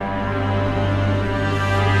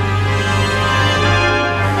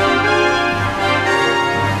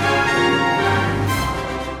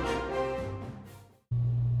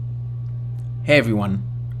Hey everyone,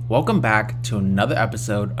 welcome back to another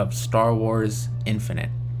episode of Star Wars Infinite.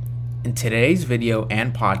 In today's video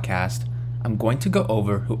and podcast, I'm going to go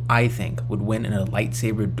over who I think would win in a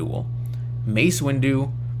lightsaber duel, Mace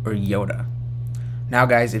Windu or Yoda. Now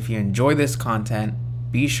guys, if you enjoy this content,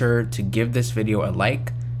 be sure to give this video a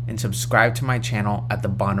like and subscribe to my channel at the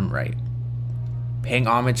bottom right. Paying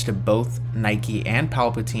homage to both Nike and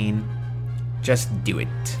Palpatine, just do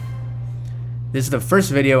it. This is the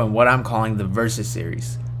first video in what I'm calling the Versus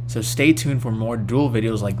series, so stay tuned for more duel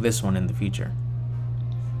videos like this one in the future.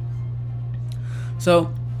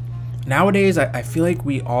 So, nowadays I feel like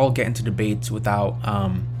we all get into debates without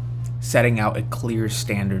setting out a clear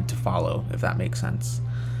standard to follow, if that makes sense.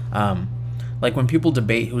 Like when people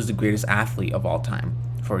debate who's the greatest athlete of all time,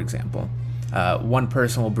 for example. One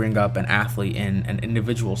person will bring up an athlete in an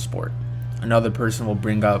individual sport. Another person will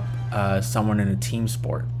bring up someone in a team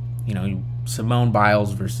sport. You know, Simone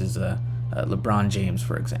Biles versus LeBron James,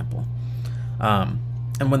 for example.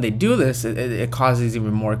 And when they do this, it causes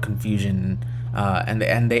even more confusion, and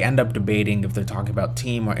they end up debating if they're talking about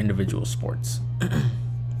team or individual sports.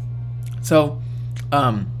 So,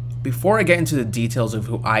 before I get into the details of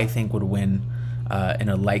who I think would win in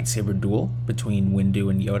a lightsaber duel between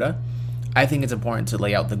Windu and Yoda, I think it's important to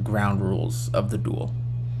lay out the ground rules of the duel.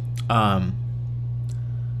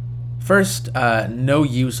 First, no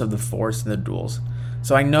use of the Force in the duels.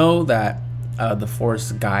 So I know that the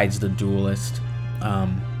Force guides the duelist,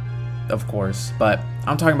 of course, but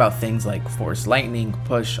I'm talking about things like Force lightning,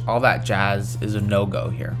 push, all that jazz is a no-go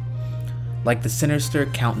here. Like the sinister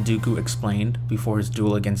Count Dooku explained before his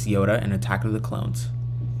duel against Yoda in Attack of the Clones.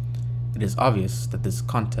 It is obvious that this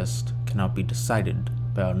contest cannot be decided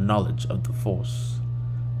by our knowledge of the Force,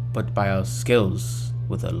 but by our skills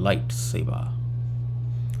with a lightsaber.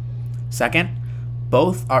 Second,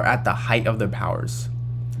 both are at the height of their powers.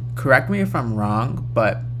 Correct me if I'm wrong,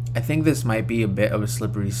 but I think this might be a bit of a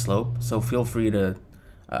slippery slope, so feel free to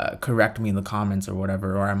correct me in the comments or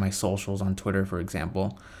whatever, or on my socials on Twitter, for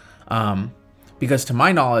example. Because to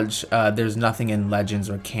my knowledge, there's nothing in Legends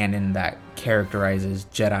or canon that characterizes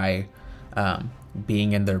Jedi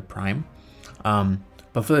being in their prime.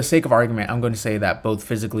 But for the sake of argument, I'm going to say that both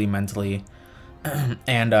physically, mentally,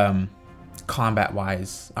 and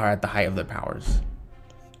combat-wise are at the height of their powers.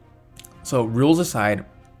 So rules aside,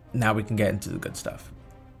 now we can get into the good stuff.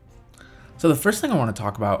 So the first thing I want to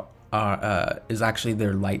talk about is actually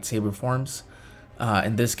their lightsaber forms.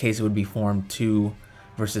 In this case, it would be Form 2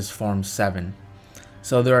 versus Form 7.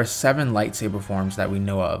 So there are 7 lightsaber forms that we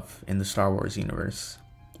know of in the Star Wars universe.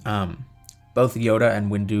 Both Yoda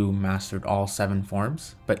and Windu mastered all 7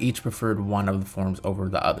 forms, but each preferred one of the forms over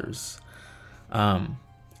the others.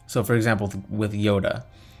 So for example, with Yoda,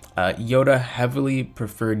 Yoda heavily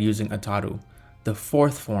preferred using Ataru, the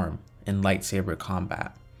 4th form in lightsaber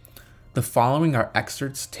combat. The following are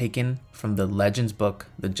excerpts taken from the Legends book,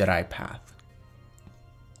 The Jedi Path.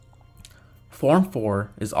 Form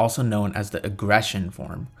 4 is also known as the aggression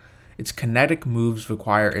form. Its kinetic moves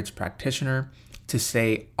require its practitioner to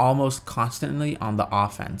stay almost constantly on the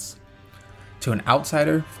offense. To an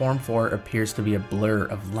outsider, Form 4 appears to be a blur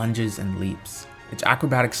of lunges and leaps. Its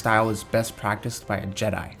acrobatic style is best practiced by a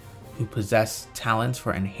Jedi, who possess talents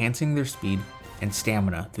for enhancing their speed and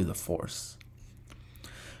stamina through the Force.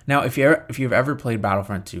 Now, if you've ever played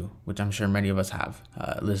Battlefront 2, which I'm sure many of us have,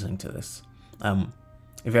 listening to this,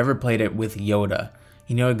 if you ever played it with Yoda,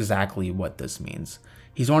 you know exactly what this means.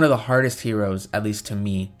 He's one of the hardest heroes, at least to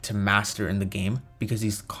me, to master in the game because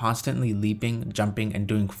he's constantly leaping, jumping, and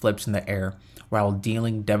doing flips in the air while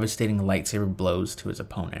dealing devastating lightsaber blows to his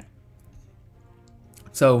opponent.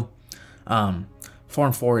 So,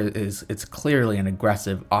 Form 4 it's clearly an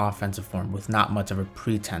aggressive offensive form with not much of a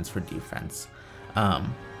pretense for defense,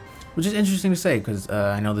 which is interesting to say because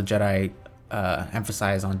I know the Jedi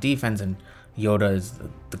emphasize on defense and Yoda is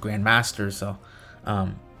the Grand Master, so I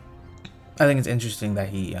think it's interesting that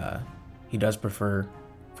he does prefer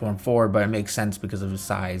Form 4, but it makes sense because of his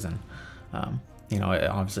size and it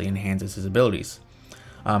obviously enhances his abilities.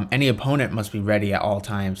 Any opponent must be ready at all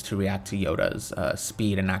times to react to Yoda's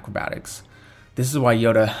speed and acrobatics. This is why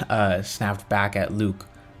Yoda snapped back at Luke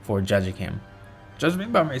for judging him. Judge me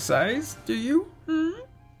by my size, do you?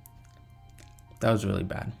 That was really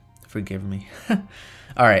bad. Forgive me.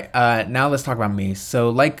 Alright, now let's talk about Mace.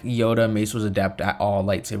 So like Yoda, Mace was adept at all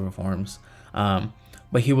lightsaber forms,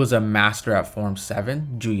 but he was a master at Form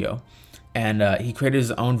 7, Juyo, and he created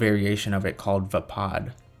his own variation of it called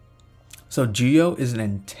Vapad. So Juyo is an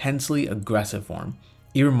intensely aggressive form,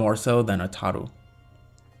 even more so than Ataru.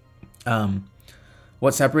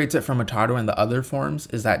 What separates it from Otaru and the other forms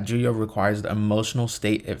is that Juyo requires the emotional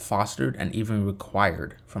state it fostered and even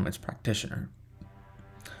required from its practitioner.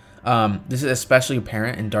 This is especially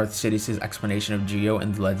apparent in Darth Sidious's explanation of Juyo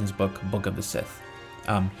in the Legends book, Book of the Sith.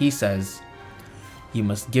 He says, "You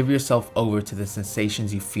must give yourself over to the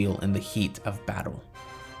sensations you feel in the heat of battle."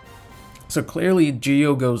 So clearly,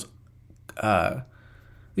 Juyo goes, at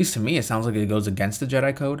least to me, it sounds like it goes against the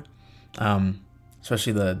Jedi Code,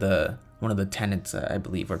 especially the one of the tenets, I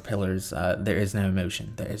believe, or pillars. There is no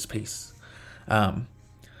emotion, there is peace.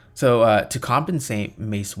 So to compensate,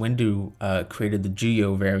 Mace Windu created the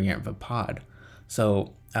Juyo variant Vapad.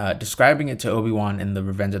 So describing it to Obi-Wan in the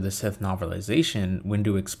Revenge of the Sith novelization,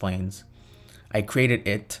 Windu explains, "I created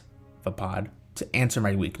it, Vapad, to answer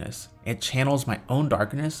my weakness. It channels my own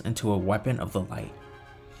darkness into a weapon of the light."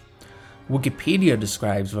 Wikipedia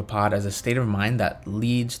describes Vapad as a state of mind that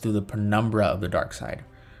leads through the penumbra of the dark side,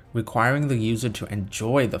 requiring the user to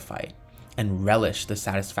enjoy the fight and relish the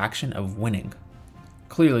satisfaction of winning.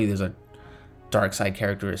 Clearly, there's a dark side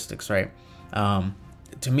characteristics, right?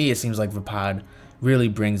 To me, it seems like Vapad really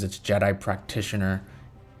brings its Jedi practitioner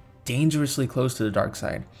dangerously close to the dark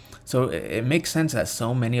side. So it makes sense that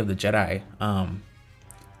so many of the Jedi,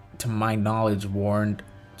 to my knowledge, warned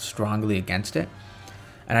strongly against it.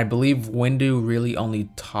 And I believe Windu really only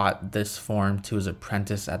taught this form to his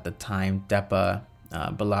apprentice at the time, Depa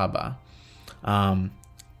Balaba.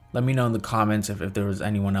 Let me know in the comments if there was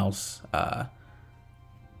anyone else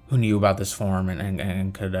who knew about this form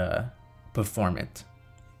and could perform it.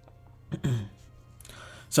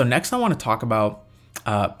 So next I want to talk about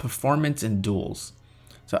performance in duels.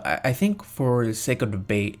 So I think for the sake of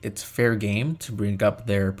debate, it's fair game to bring up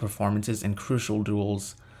their performances in crucial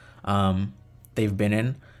duels they've been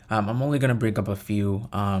in. I'm only going to bring up a few,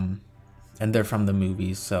 and they're from the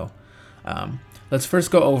movies. So let's first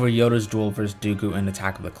go over Yoda's duel versus Dooku in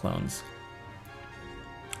Attack of the Clones.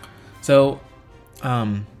 So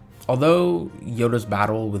although Yoda's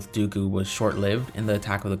battle with Dooku was short-lived in the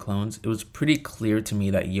Attack of the Clones, it was pretty clear to me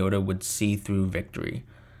that Yoda would see through victory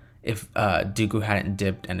if Dooku hadn't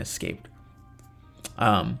dipped and escaped.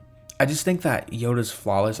 I just think that Yoda's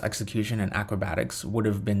flawless execution and acrobatics would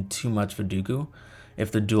have been too much for Dooku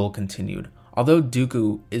if the duel continued. Although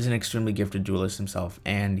Dooku is an extremely gifted duelist himself,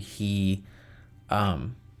 and he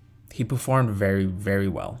performed very, very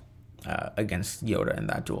well against Yoda in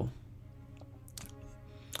that duel.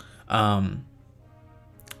 The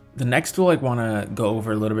next duel I want to go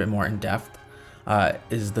over a little bit more in depth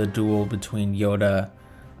is the duel between Yoda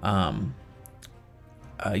and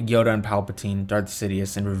Palpatine, Darth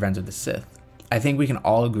Sidious, in Revenge of the Sith. I think we can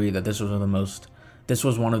all agree that this was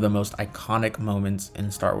one of the most iconic moments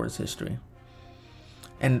in Star Wars history.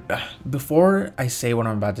 And before I say what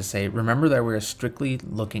I'm about to say, remember that we're strictly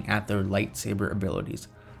looking at their lightsaber abilities,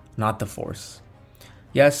 not the Force.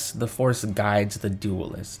 Yes, the Force guides the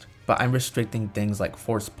duelist, but I'm restricting things like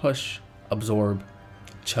Force push, absorb,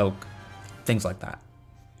 choke, things like that.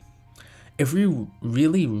 If we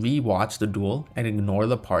really re-watch the duel and ignore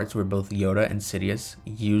the parts where both Yoda and Sidious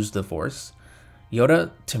used the Force,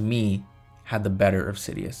 Yoda, to me, had the better of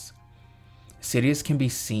Sidious. Sidious can be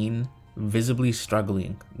seen visibly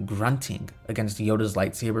struggling, grunting against Yoda's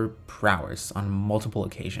lightsaber prowess on multiple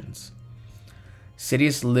occasions.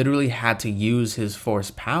 Sidious literally had to use his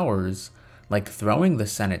Force powers, like throwing the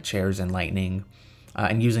Senate chairs and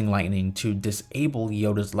using lightning to disable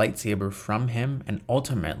Yoda's lightsaber from him and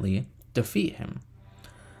ultimately defeat him.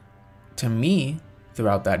 To me,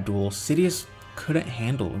 throughout that duel, Sidious couldn't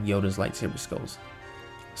handle Yoda's lightsaber skills,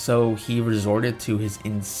 so he resorted to his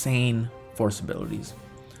insane Force abilities.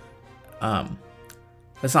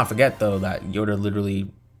 Let's not forget, though, that Yoda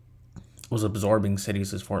literally was absorbing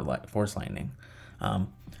Sidious's Force lightning.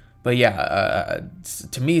 But yeah,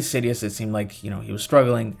 to me, Sidious, it seemed like, he was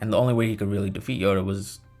struggling, and the only way he could really defeat Yoda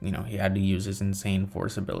was, he had to use his insane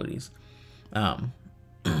Force abilities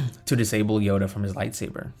to disable Yoda from his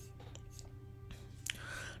lightsaber.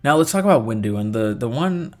 Now let's talk about Windu, and the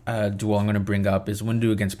one duel I'm going to bring up is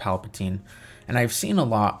Windu against Palpatine. And I've seen a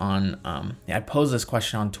lot on, I posed this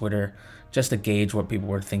question on Twitter just to gauge what people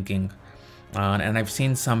were thinking. And I've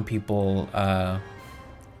seen some people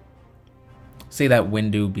say that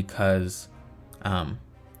Windu, because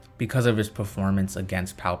of his performance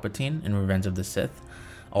against Palpatine in Revenge of the Sith,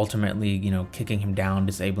 ultimately, kicking him down,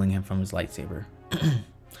 disabling him from his lightsaber.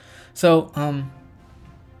 So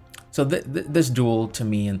this duel, to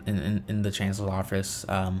me, in the Chancellor's office,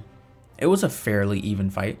 it was a fairly even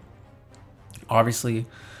fight. Obviously,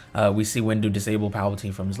 we see Windu disable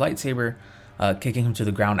Palpatine from his lightsaber, kicking him to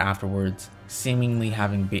the ground afterwards, seemingly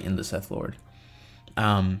having beaten the Sith Lord.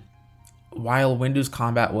 while Windu's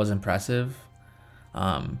combat was impressive,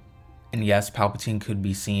 and yes, Palpatine could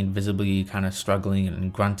be seen visibly kind of struggling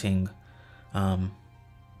and grunting,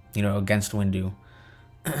 against Windu.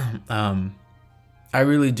 I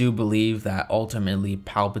really do believe that ultimately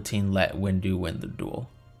Palpatine let Windu win the duel.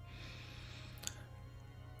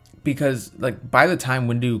 Because, like, by the time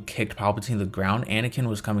Windu kicked Palpatine to the ground, Anakin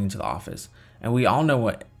was coming to the office. And we all know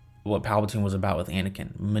what Palpatine was about with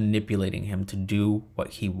Anakin. Manipulating him to do what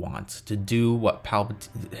he wants. To do what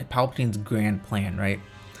Palpatine's grand plan, right?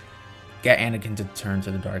 Get Anakin to turn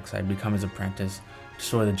to the dark side, become his apprentice,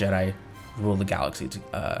 destroy the Jedi, rule the galaxy,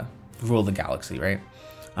 right?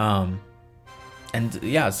 And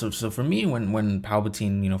yeah, so for me, when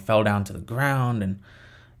Palpatine, fell down to the ground, and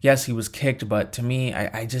yes, he was kicked, but to me,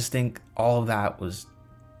 I just think all of that was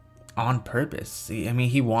on purpose.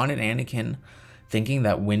 He wanted Anakin thinking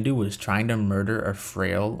that Windu was trying to murder a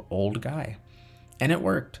frail old guy, and it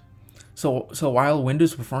worked. So while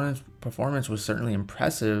Windu's performance was certainly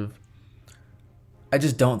impressive, I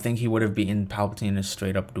just don't think he would have beaten Palpatine in a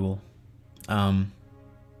straight up duel.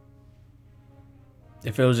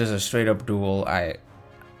 If it was just a straight up duel, I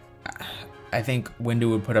think Windu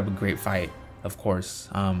would put up a great fight, of course.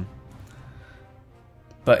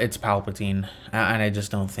 But it's Palpatine, and I just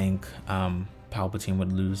don't think Palpatine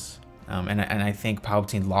would lose. And I think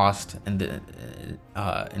Palpatine lost in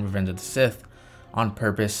Revenge of the Sith on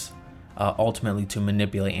purpose, ultimately to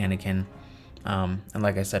manipulate Anakin. And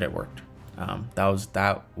like I said, it worked.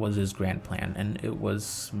 That was his grand plan, and it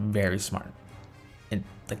was very smart. And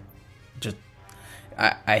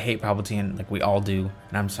I hate Palpatine, like we all do,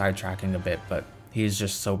 and I'm sidetracking a bit, but he's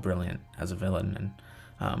just so brilliant as a villain,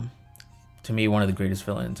 and to me, one of the greatest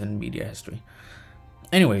villains in media history.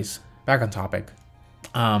 Anyways, back on topic.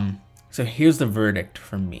 So here's the verdict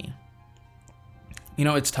from me.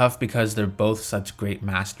 It's tough because they're both such great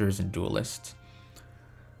masters and duelists.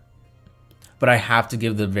 But I have to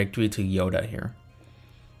give the victory to Yoda here.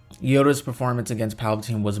 Yoda's performance against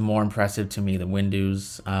Palpatine was more impressive to me than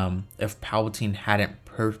Windu's. If Palpatine hadn't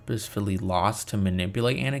purposefully lost to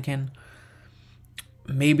manipulate Anakin,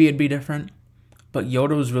 maybe it'd be different. But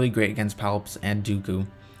Yoda was really great against Palps and Dooku.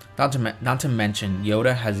 Not to mention,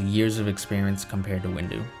 Yoda has years of experience compared to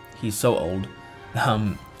Windu. He's so old,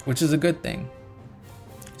 which is a good thing,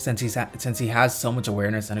 since he has so much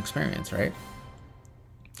awareness and experience, right?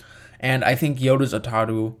 And I think Yoda's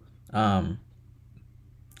Ataru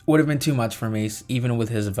would have been too much for Mace, even with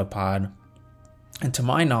his Vapad. And to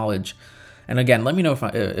my knowledge, and again, let me know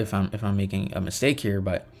if I'm making a mistake here,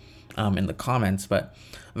 but in the comments. But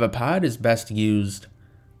Vapad is best used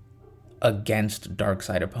against dark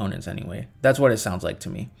side opponents anyway. That's what it sounds like to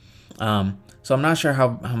me. So I'm not sure how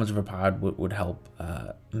much Vapad would help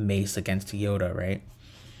Mace against Yoda, right?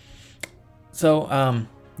 So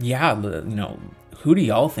yeah, who do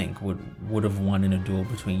y'all think would have won in a duel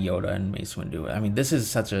between Yoda and Mace Windu? This is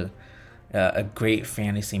such a great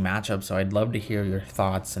fantasy matchup, so I'd love to hear your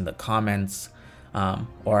thoughts in the comments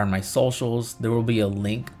or on my socials. There will be a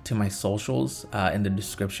link to my socials in the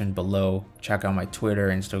description below. Check out my Twitter,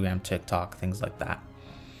 Instagram, TikTok, things like that.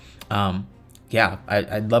 Yeah,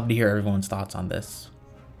 I'd love to hear everyone's thoughts on this.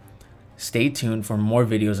 Stay tuned for more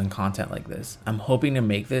videos and content like this. I'm hoping to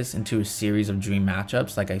make this into a series of dream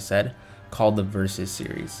matchups, like I said, called the Versus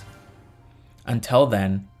series. Until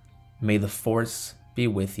then, may the Force be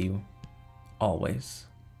with you always.